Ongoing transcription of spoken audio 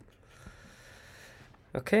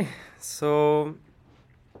Okay, so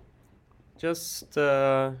just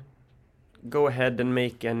go ahead and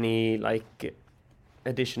make any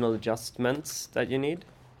additional adjustments that you need.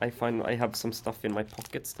 I find I have some stuff in my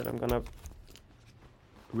pockets that I'm gonna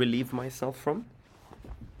relieve myself from.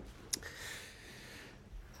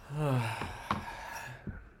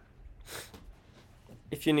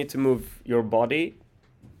 If you need to move your body,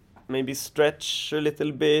 maybe stretch a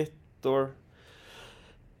little bit, or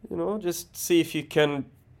just see if you can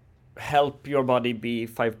help your body be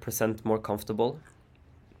 5% more comfortable,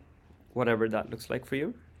 whatever that looks like for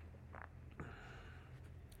you.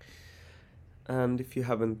 And if you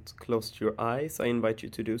haven't closed your eyes, I invite you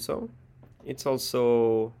to do so. It's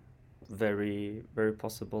also very, very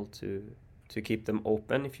possible to keep them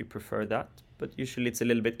open if you prefer that, but usually it's a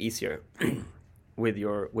little bit easier with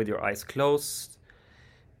your eyes closed,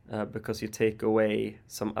 because you take away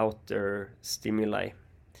some outer stimuli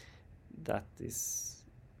that is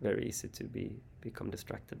very easy to become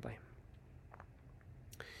distracted by.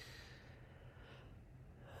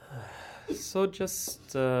 So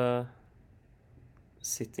just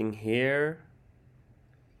sitting here,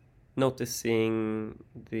 noticing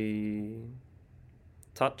the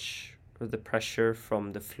touch or the pressure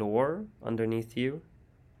from the floor underneath you,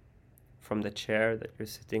 from the chair that you're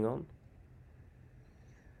sitting on.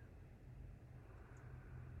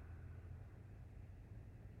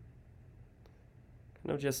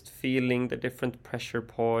 Kind of just feeling the different pressure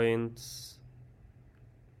points.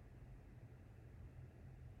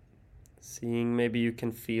 Seeing maybe you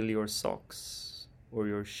can feel your socks or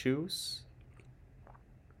your shoes.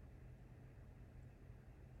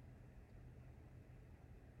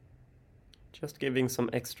 Just giving some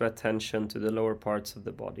extra attention to the lower parts of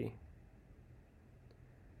the body.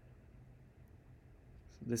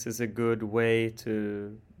 So this is a good way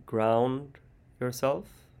to ground yourself.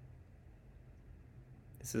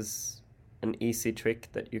 This is an easy trick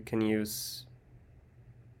that you can use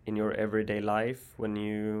in your everyday life when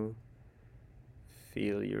you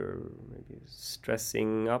feel you're maybe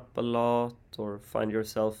stressing up a lot or find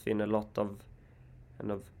yourself in a lot of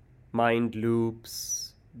kind of mind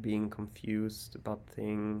loops, being confused about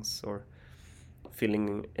things or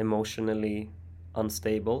feeling emotionally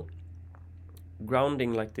unstable.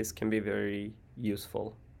 Grounding like this can be very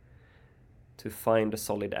useful to find a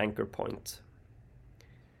solid anchor point.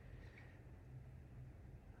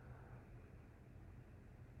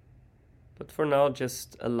 But for now,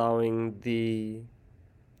 just allowing the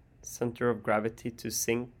center of gravity to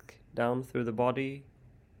sink down through the body,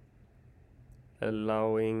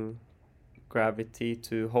 allowing gravity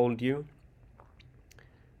to hold you,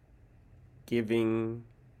 giving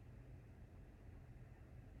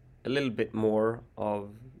a little bit more of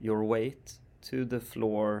your weight to the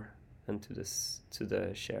floor and to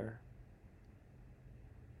the chair,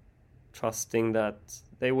 trusting that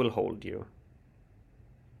they will hold you.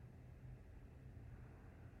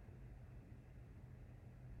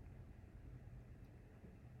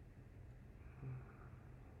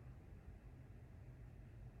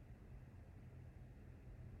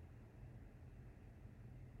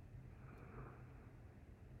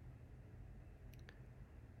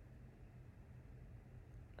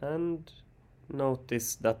 And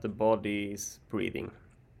notice that the body is breathing.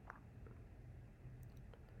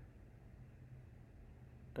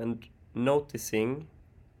 And noticing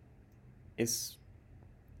it's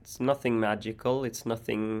nothing magical, it's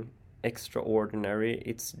nothing extraordinary,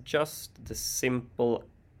 it's just the simple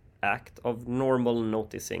act of normal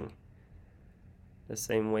noticing. The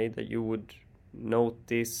same way that you would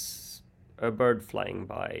notice a bird flying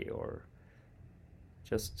by or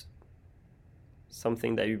just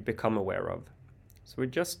something that you become aware of. So we're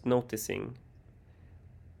just noticing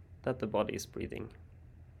that the body is breathing.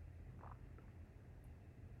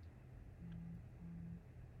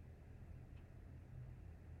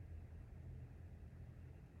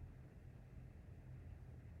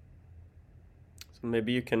 So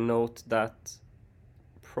maybe you can note that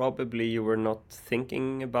probably you were not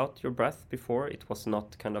thinking about your breath before. It was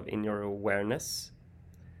not kind of in your awareness,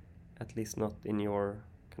 at least not in your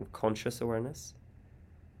kind of conscious awareness.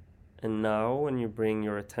 And now when you bring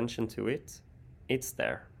your attention to it, it's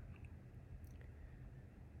there.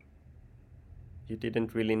 You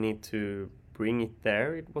didn't really need to bring it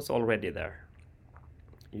there, it was already there.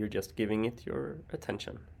 You're just giving it your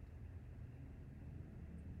attention.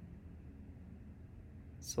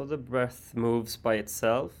 So the breath moves by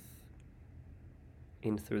itself,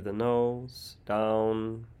 in through the nose,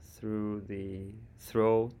 down through the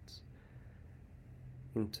throat,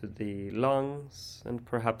 into the lungs, and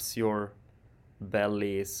perhaps your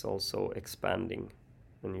belly is also expanding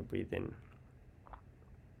when you breathe in.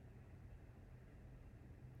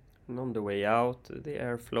 And on the way out, the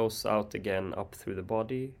air flows out again, up through the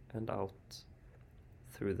body and out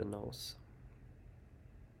through the nose.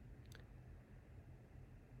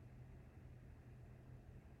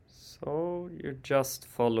 So you're just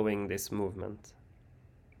following this movement.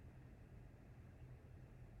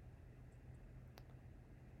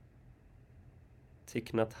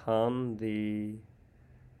 Thich Nhat Hanh, the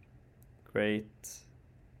great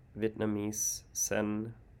Vietnamese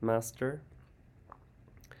Zen master,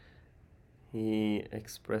 he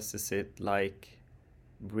expresses it like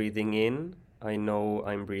breathing in, I know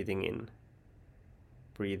I'm breathing in.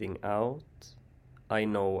 Breathing out, I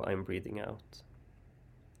know I'm breathing out.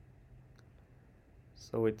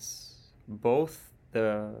 So it's both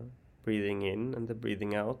the breathing in and the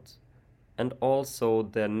breathing out, and also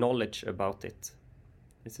the knowledge about it.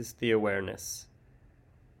 This is the awareness.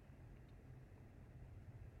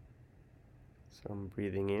 So I'm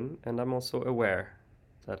breathing in, and I'm also aware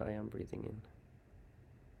that I am breathing in.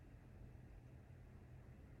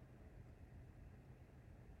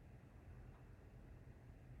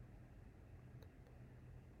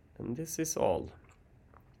 And this is all.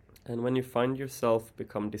 And when you find yourself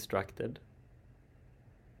become distracted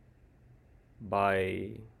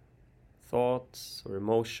by thoughts or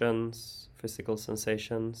emotions, physical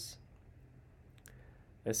sensations,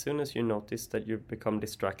 as soon as you notice that you've become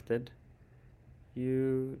distracted,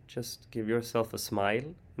 you just give yourself a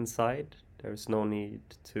smile inside. There's no need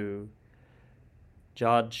to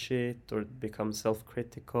judge it or become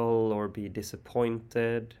self-critical or be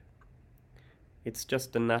disappointed. It's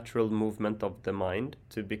just a natural movement of the mind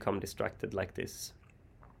to become distracted like this.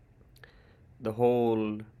 The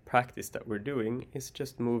whole practice that we're doing is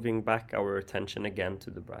just moving back our attention again to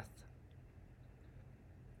the breath.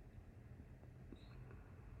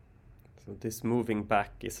 So this moving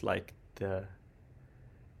back is like the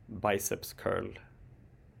biceps curl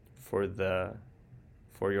for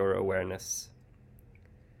your awareness.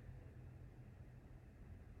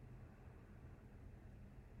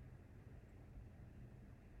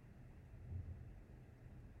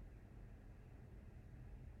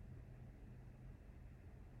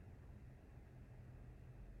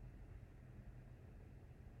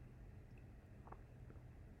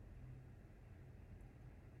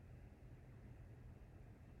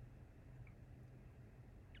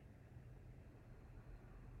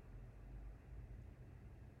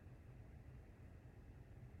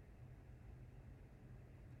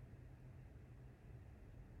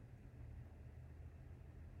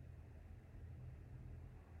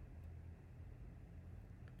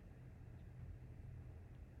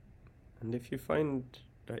 And if you find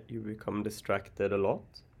that you become distracted a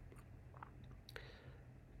lot,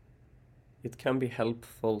 it can be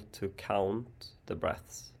helpful to count the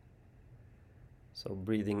breaths. So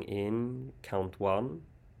breathing in, count 1,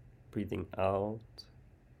 breathing out,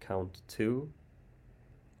 count 2,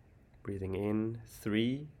 breathing in,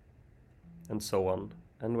 3, and so on.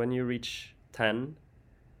 And when you reach 10, you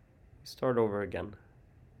start over again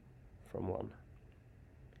from 1.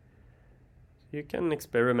 You can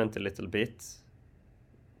experiment a little bit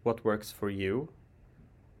what works for you.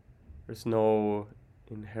 There's no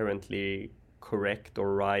inherently correct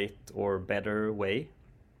or right or better way.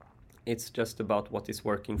 It's just about what is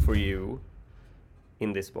working for you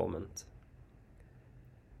in this moment.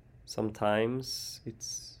 Sometimes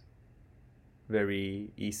it's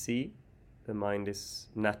very easy. The mind is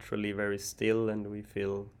naturally very still and we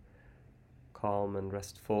feel calm and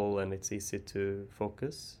restful and it's easy to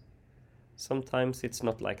focus. Sometimes it's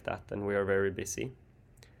not like that and we are very busy.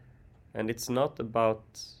 And it's not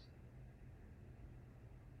about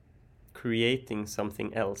creating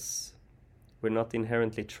something else. We're not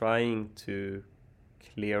inherently trying to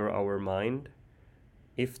clear our mind.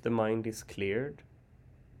 If the mind is cleared,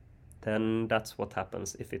 then that's what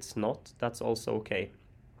happens. If it's not, that's also okay.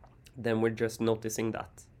 Then we're just noticing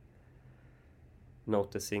that.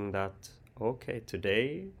 Noticing that, okay,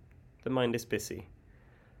 today the mind is busy.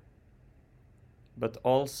 But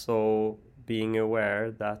also being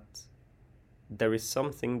aware that there is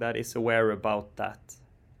something that is aware about that.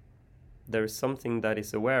 There is something that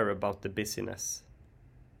is aware about the busyness.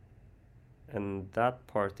 And that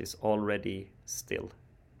part is already still.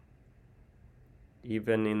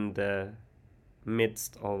 Even in the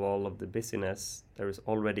midst of all of the busyness, there is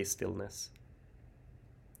already stillness.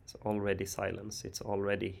 It's already silence. It's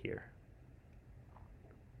already here.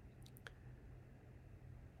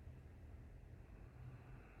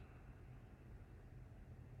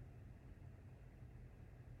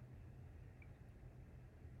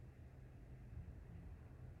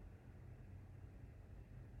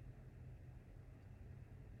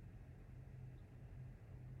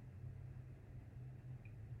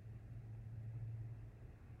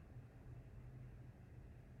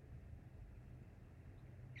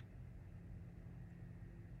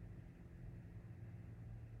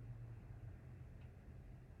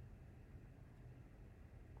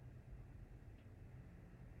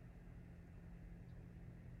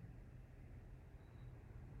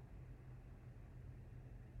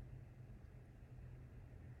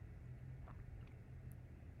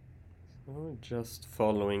 So just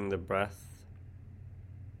following the breath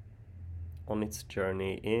on its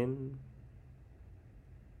journey in.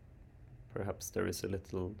 Perhaps there is a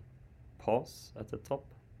little pause at the top.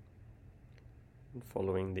 And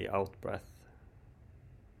following the out breath.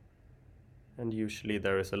 And usually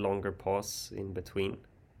there is a longer pause in between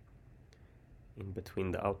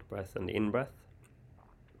the out breath and the in breath.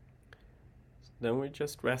 So then we're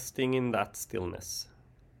just resting in that stillness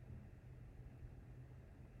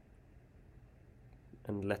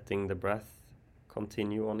and letting the breath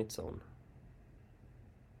continue on its own.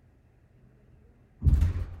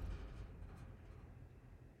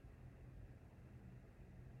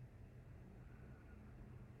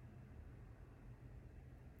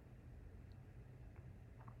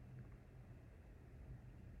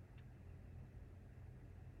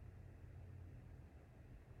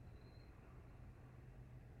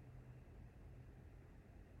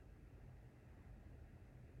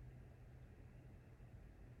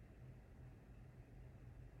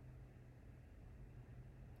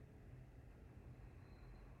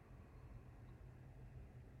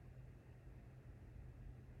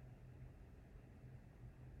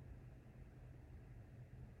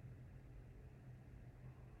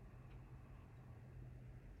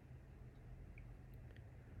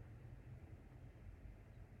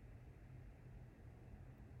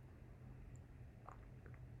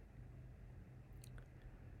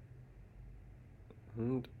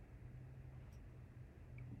 And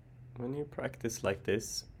when you practice like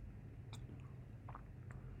this,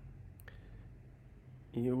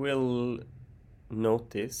 you will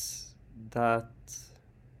notice that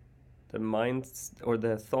the minds or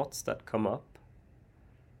the thoughts that come up,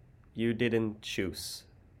 you didn't choose.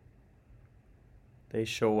 They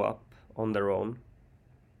show up on their own.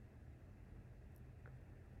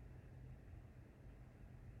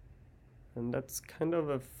 And that's kind of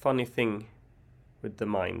a funny thing with the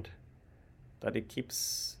mind, that it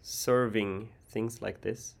keeps serving things like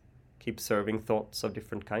this, keeps serving thoughts of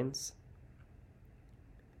different kinds.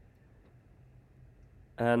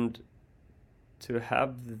 And to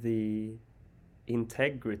have the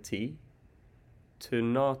integrity to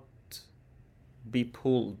not be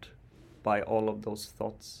pulled by all of those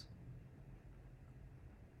thoughts.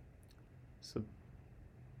 It's a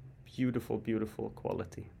beautiful, beautiful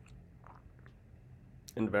quality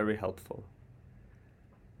and very helpful.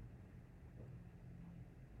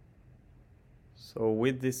 So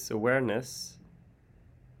with this awareness,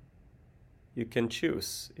 you can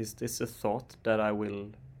choose, is this a thought that I will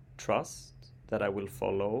trust, that I will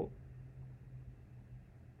follow,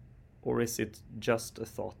 or is it just a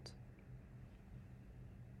thought?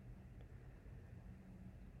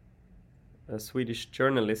 A Swedish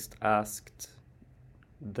journalist asked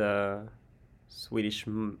the Swedish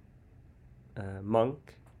monk,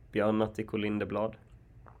 Björn Natthiko Lindeblad,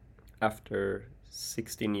 after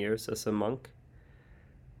 16 years as a monk,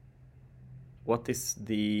 what is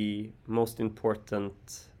the most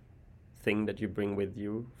important thing that you bring with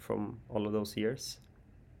you from all of those years?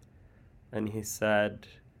 And he said,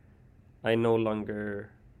 I no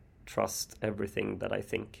longer trust everything that I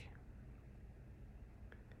think.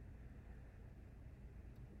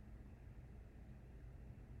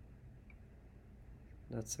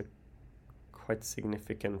 That's a quite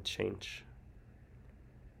significant change.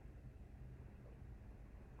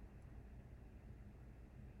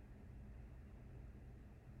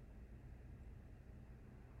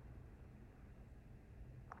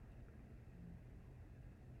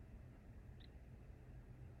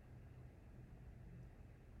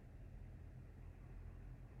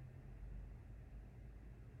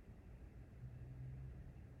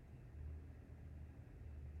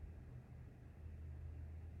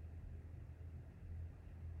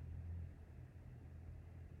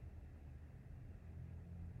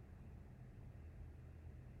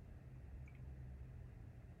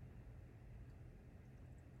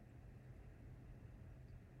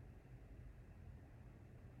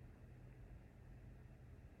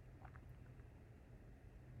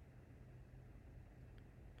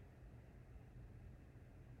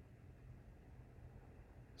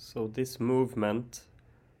 So this movement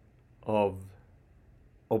of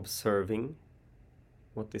observing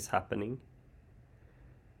what is happening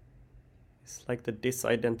is like the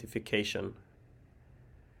disidentification.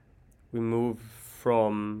 We move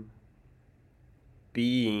from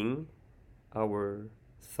being our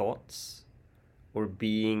thoughts or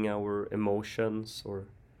being our emotions or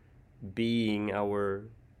being our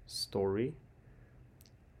story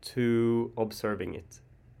to observing it.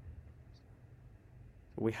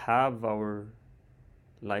 We have our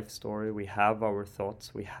life story, we have our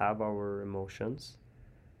thoughts, we have our emotions,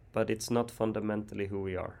 but it's not fundamentally who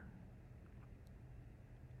we are.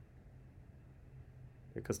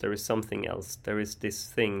 Because there is something else. There is this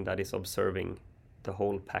thing that is observing the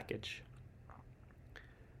whole package.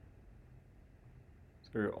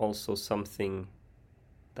 There's also something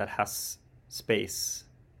that has space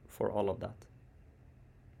for all of that.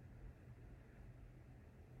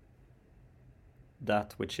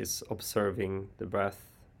 That which is observing the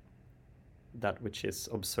breath, that which is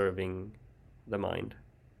observing the mind.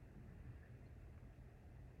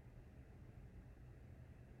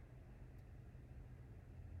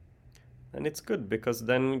 And it's good because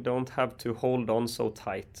then we don't have to hold on so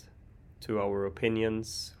tight to our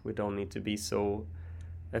opinions. We don't need to be so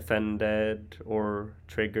offended or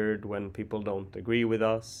triggered when people don't agree with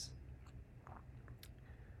us.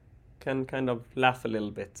 Can kind of laugh a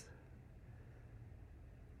little bit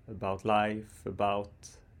about life, about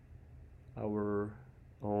our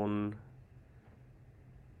own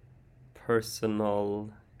personal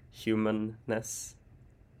humanness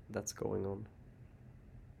that's going on.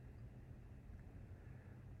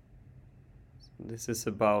 This is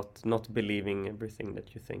about not believing everything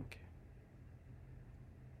that you think,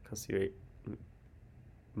 because you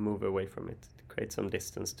move away from it, create some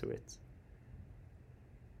distance to it.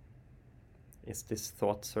 Is this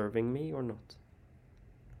thought serving me or not?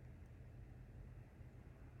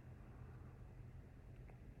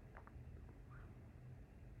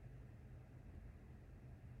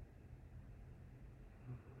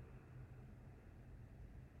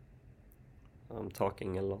 I'm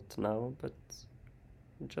talking a lot now, but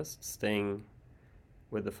just staying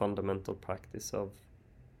with the fundamental practice of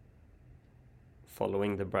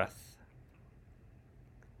following the breath,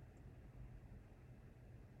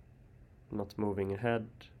 not moving ahead,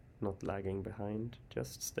 not lagging behind,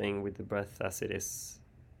 just staying with the breath as it is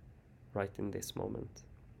right in this moment,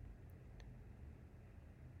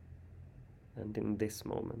 and in this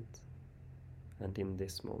moment, and in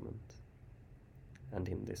this moment, and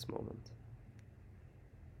in this moment.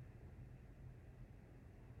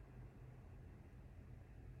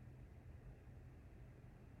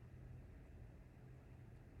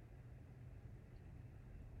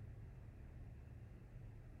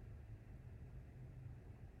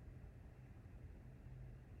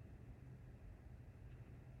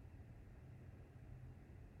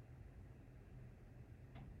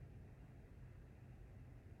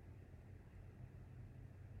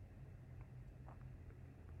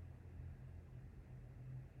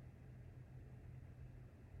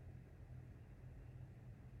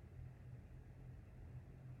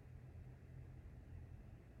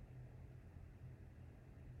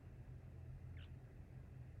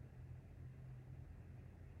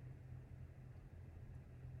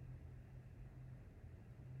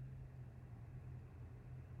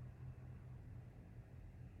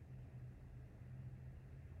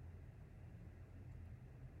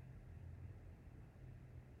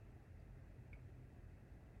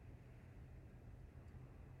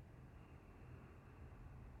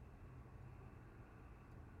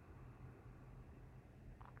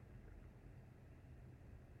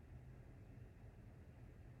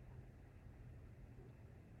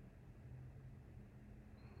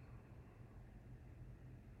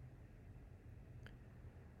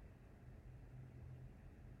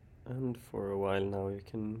 And for a while now you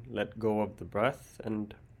can let go of the breath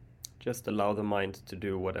and just allow the mind to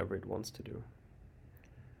do whatever it wants to do.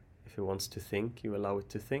 If it wants to think, you allow it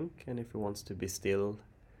to think, and if it wants to be still,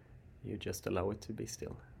 you just allow it to be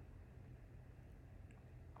still.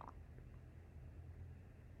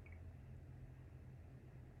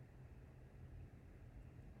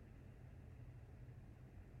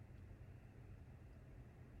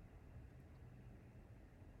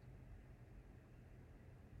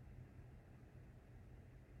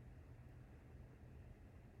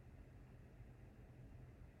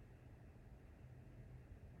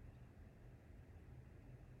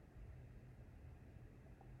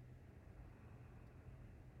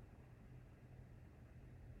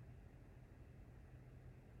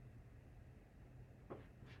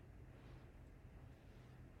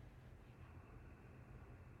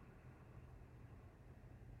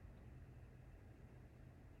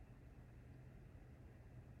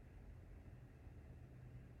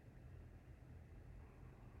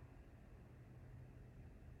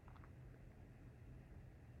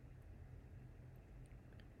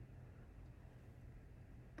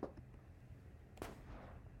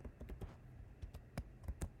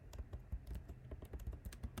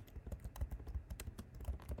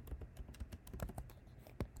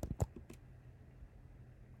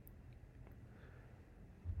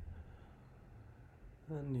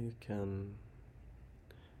 And you can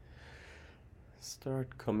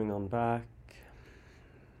Start coming on back.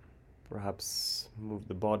 Perhaps move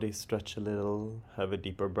the body, stretch a little, have a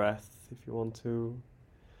deeper breath if you want to.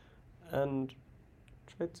 And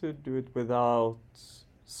try to do it without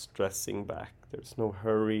stressing back. There's no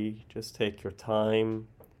hurry, just take your time.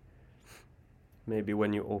 Maybe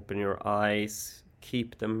when you open your eyes,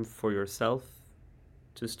 keep them for yourself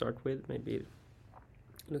to start with. Maybe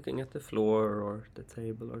looking at the floor or the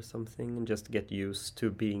table or something, and just get used to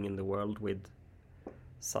being in the world with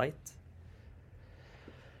sight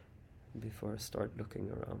before I start looking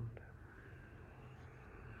around.